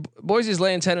problem here. Boise's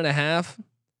laying 10.5.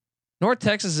 North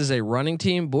Texas is a running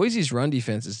team. Boise's run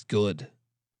defense is good.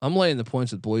 I'm laying the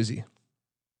points with Boise.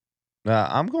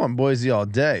 I'm going Boise all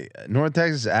day. North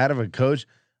Texas out of a coach.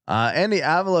 Andy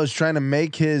Avalos trying to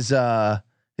make his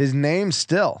his name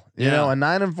still. You know, Yeah. a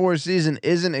 9-4 season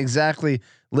isn't exactly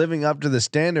living up to the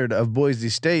standard of Boise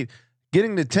State.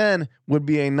 Getting to 10 would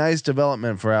be a nice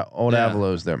development for old Yeah.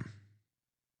 Avalos there.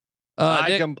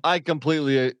 Nick, I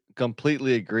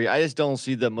completely agree. I just don't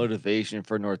see the motivation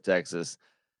for North Texas.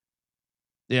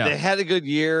 yeah. They had a good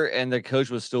year, and their coach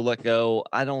was still let go.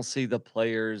 I don't see the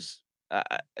players.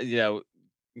 You know,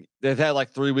 they've had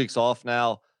like 3 weeks off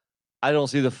now. I don't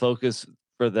see the focus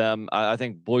for them. I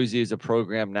think Boise is a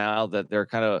program now that they're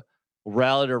kind of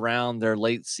rallied around their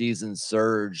late season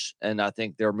surge, and I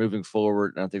think they're moving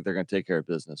forward, and I think they're going to take care of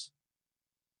business.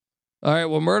 All right.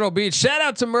 Well, Myrtle Beach. Shout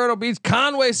out to Myrtle Beach,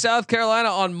 Conway, South Carolina.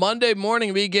 On Monday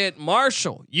morning, we get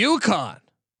Marshall, UConn.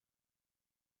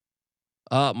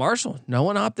 Marshall, no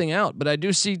one opting out, but I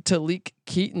do see Talik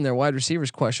Keaton, their wide receiver,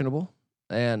 is questionable,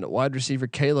 and wide receiver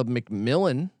Caleb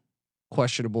McMillan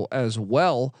questionable as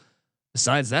well.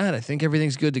 Besides that, I think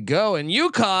everything's good to go. And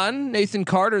UConn, Nathan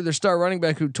Carter, their star running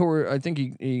back who tore, I think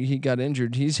he got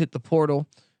injured. He's hit the portal.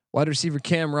 Wide receiver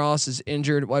Cam Ross is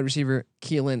injured. Wide receiver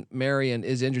Keelan Marion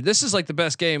is injured. This is like the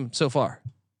best game so far.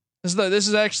 This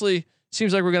is actually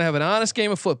seems like we're gonna have an honest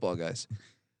game of football, guys.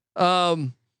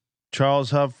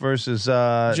 Charles Huff versus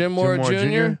Jim Moore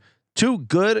Jr. Two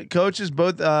good coaches,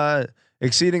 both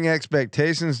exceeding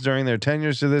expectations during their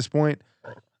tenures to this point.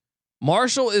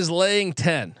 Marshall is laying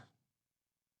 10.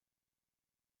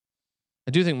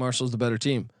 I do think Marshall's the better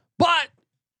team, but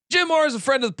Jim Moore is a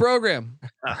friend of the program.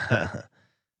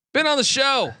 Been on the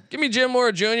show. Give me Jim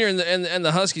Moore Jr. and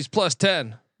the Huskies plus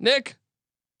 10. Nick,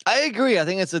 I agree. I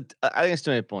think it's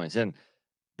too many points, and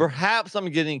perhaps I'm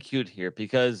getting cute here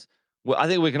because I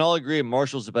think we can all agree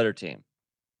Marshall's a better team.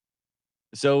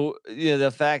 So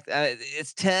the fact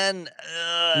it's 10,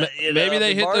 maybe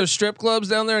they hit those strip clubs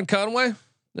down there in Conway.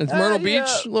 It's Myrtle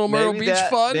Beach, little Myrtle Beach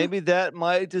fun. Maybe that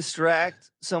might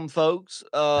distract some folks.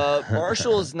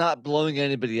 Marshall is not blowing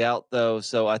anybody out though,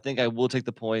 so I think I will take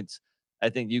the points. I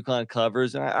think UConn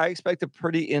covers, and I expect a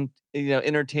pretty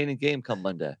entertaining game come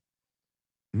Monday.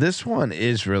 This one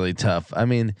is really tough. I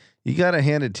mean, you got to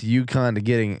hand it to UConn to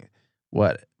getting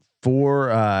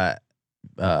 4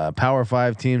 Power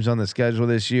 5 teams on the schedule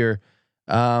this year.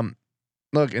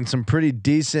 Look, and some pretty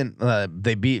decent.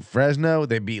 They beat Fresno.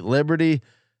 They beat Liberty.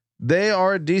 They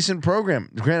are a decent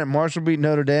program. Granted, Marshall beat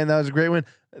Notre Dame. That was a great win.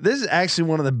 This is actually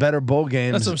one of the better bowl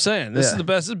games. That's what I'm saying. This is the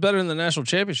best. This is better than the national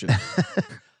championship.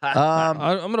 I'm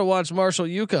going to watch Marshall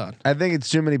UConn. I think it's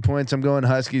too many points. I'm going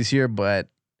Huskies here, but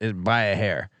by a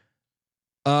hair.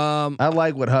 I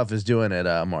like what Huff is doing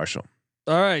at Marshall.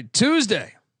 All right,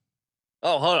 Tuesday.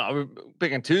 Oh, hold on. Are we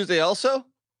picking Tuesday also?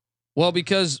 Well,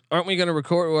 because aren't we going to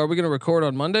record? Are we going to record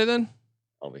on Monday then?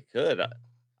 Oh, we could.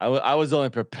 I was only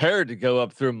prepared to go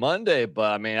up through Monday,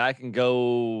 but I mean, I can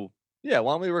go. Yeah,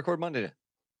 why don't we record Monday?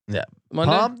 Yeah,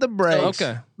 Monday. Pump the brakes.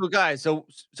 Okay. So guys, so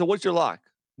what's your lock?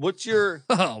 What's your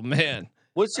Oh man.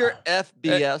 What's your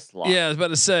FBS lock? Yeah, I was about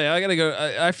to say I gotta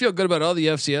go. I feel good about all the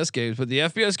FCS games, but the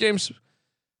FBS games.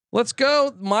 Let's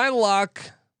go. My lock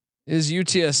is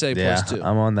UTSA plus 2.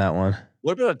 I'm on that one.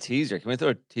 What about a teaser? Can we throw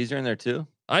a teaser in there too?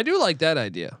 I do like that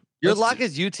idea. Your lock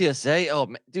is UTSA. Oh,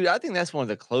 man, dude, I think that's one of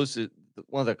the closer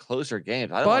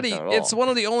games. I don't Buddy, like that at all. it's one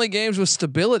of the only games with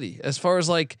stability as far as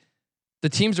like the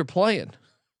teams are playing.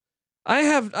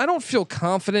 I don't feel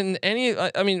confident in any.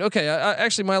 I mean, okay.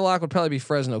 Actually, my lock would probably be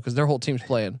Fresno because their whole team's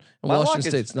playing, and My Washington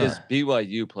lock State's is not.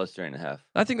 BYU plus 3.5.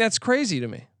 I think that's crazy to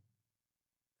me.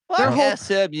 Their whole-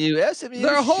 SMU.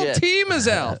 Their whole shit. team is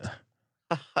out.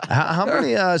 How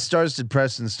many stars did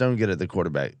Preston Stone get at the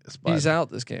quarterback spot? He's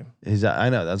out this game. He's out. I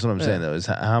know. That's what I'm saying though. Is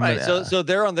how many? Right, so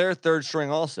they're on their third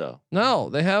string also. No,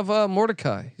 they have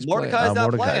Mordecai. He's Mordecai's playing. not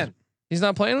Mordecai's- playing. He's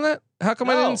not playing in that. How come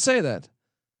I No. didn't say that?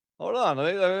 Hold on,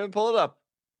 let me pull it up.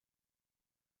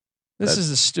 This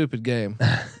is a stupid game.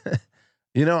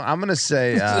 You know, I'm gonna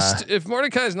say If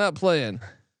Mordecai's not playing,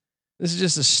 this is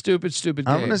just a stupid game.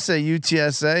 I'm gonna say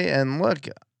UTSA, and look,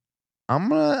 I'm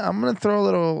gonna throw a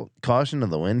little caution to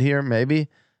the wind here. Maybe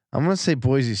I'm gonna say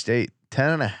Boise State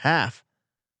 10.5.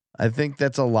 I think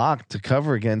that's a lock to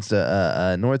cover against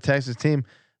a North Texas team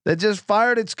that just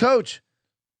fired its coach.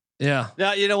 Yeah.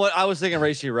 Now you know what I was thinking.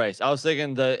 Racey Rice. I was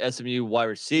thinking the SMU wide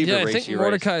receiver. Yeah, I Racey think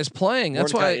Mordecai is playing.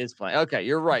 That's Mordecai why is playing. Okay,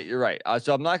 you're right.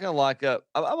 So I'm not gonna lock up.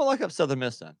 I'm gonna lock up Southern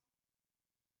Miss then.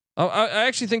 I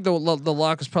actually think the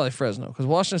lock is probably Fresno because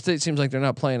Washington State seems like they're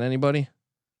not playing anybody.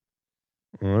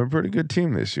 Well, they're a pretty good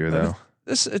team this year, though.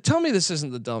 Tell me this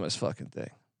isn't the dumbest fucking thing.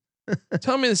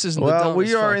 Tell me this isn't. Well, the we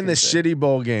dumbest are in the fucking shitty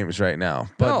bowl games right now,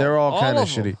 but No, they're all kind of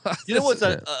of them. shitty. You know what's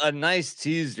a nice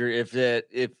teaser if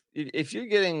you're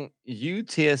getting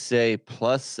UTSA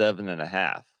plus 7.5.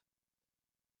 Pat,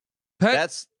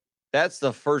 That's that's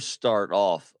the first start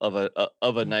off of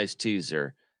a nice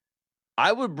teaser.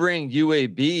 I would bring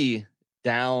UAB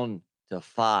down to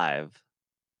 5,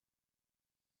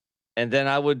 and then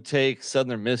I would take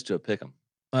Southern Miss to a pick'em.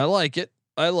 I like it,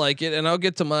 and I'll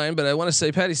get to mine. But I want to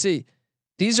say, Patty C,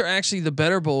 these are actually the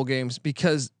better bowl games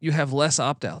because you have less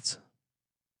opt outs.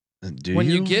 When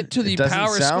you get to the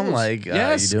power schools, like,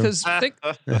 yes, because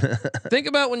think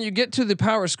about when you get to the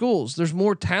power schools, there's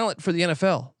more talent for the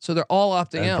NFL, so they're all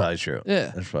opting out. Probably true.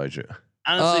 Yeah, that's probably true.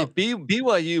 Honestly,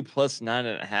 BYU plus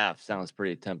 9.5 sounds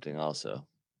pretty tempting. Also,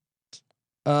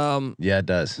 yeah, it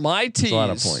does. My tease, a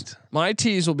lot of points. My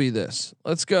tease will be this.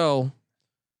 Let's go.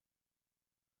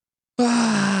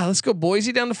 Let's go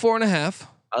Boise down to 4.5.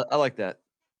 I like that.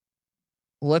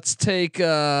 Let's take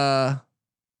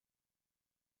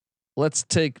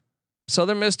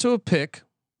Southern Miss to a pick.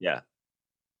 Yeah.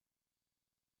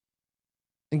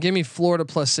 And give me Florida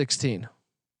plus 16.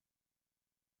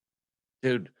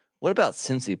 Dude, what about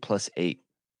Cincy plus 8?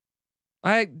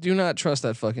 I do not trust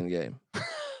that fucking game.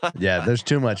 Yeah, there's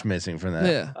too much missing from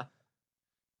that.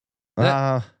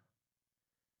 Yeah.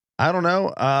 I don't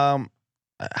know.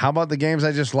 How about the games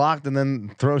I just locked and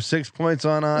then throw 6 points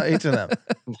on each of them?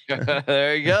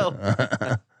 There you go.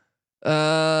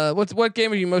 What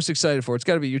game are you most excited for? It's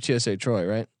got to be UTSA Troy,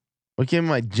 right? What game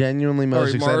am I genuinely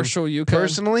most excited? Marshall, UConn.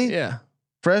 Personally, yeah.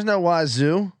 Fresno,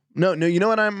 Wazoo. No. You know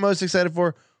what I'm most excited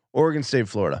for? Oregon State,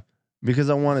 Florida, because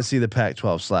I want to see the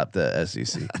Pac-12 slap the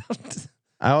SEC.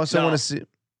 I also want to see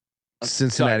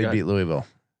Cincinnati beat Louisville.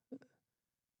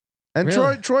 And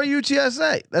really? Troy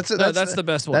UTSA. That's the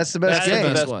best one. That's the best game.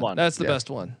 That's the best one. That's the best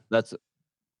one. That's a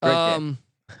great game.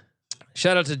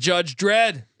 Shout out to Judge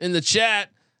Dredd in the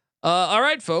chat. All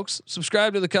right, folks,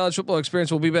 subscribe to the College Football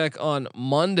Experience. We'll be back on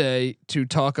Monday to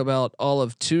talk about all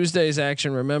of Tuesday's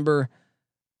action. Remember,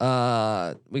 we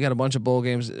got a bunch of bowl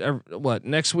games.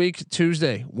 Next week?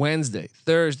 Tuesday, Wednesday,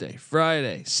 Thursday,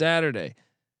 Friday, Saturday.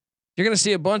 You're going to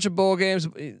see a bunch of bowl games.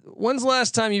 When's the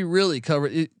last time you really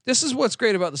covered it? This is what's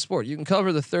great about the sport. You can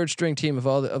cover the third string team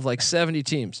of like 70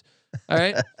 teams. All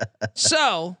right.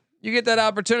 So you get that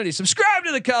opportunity. Subscribe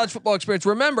to the College Football Experience.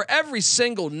 Remember, every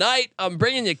single night I'm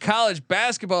bringing you college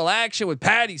basketball action with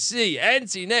Patty C,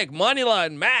 NC Nick,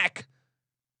 Moneyline Mac.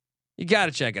 You got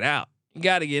to check it out. You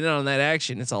got to get in on that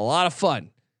action. It's a lot of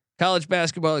fun. College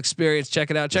basketball experience. Check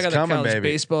it out. Check out the college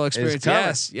baseball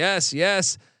experience.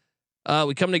 Yes.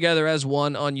 We come together as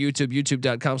one on YouTube,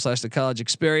 youtube.com/the college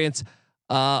experience.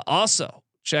 Also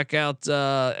check out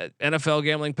NFL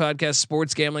gambling podcast,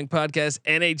 sports gambling podcast,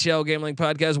 NHL gambling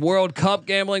podcast, World Cup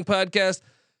gambling podcast.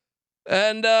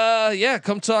 And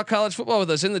come talk college football with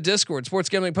us in the Discord,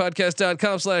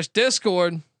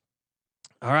 sportsgamblingpodcast.com/Discord.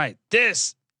 All right.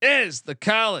 This is the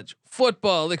college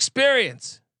football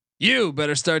experience. You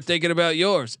better start thinking about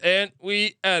yours. And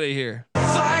we out of here.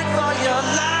 Fight for your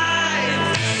life.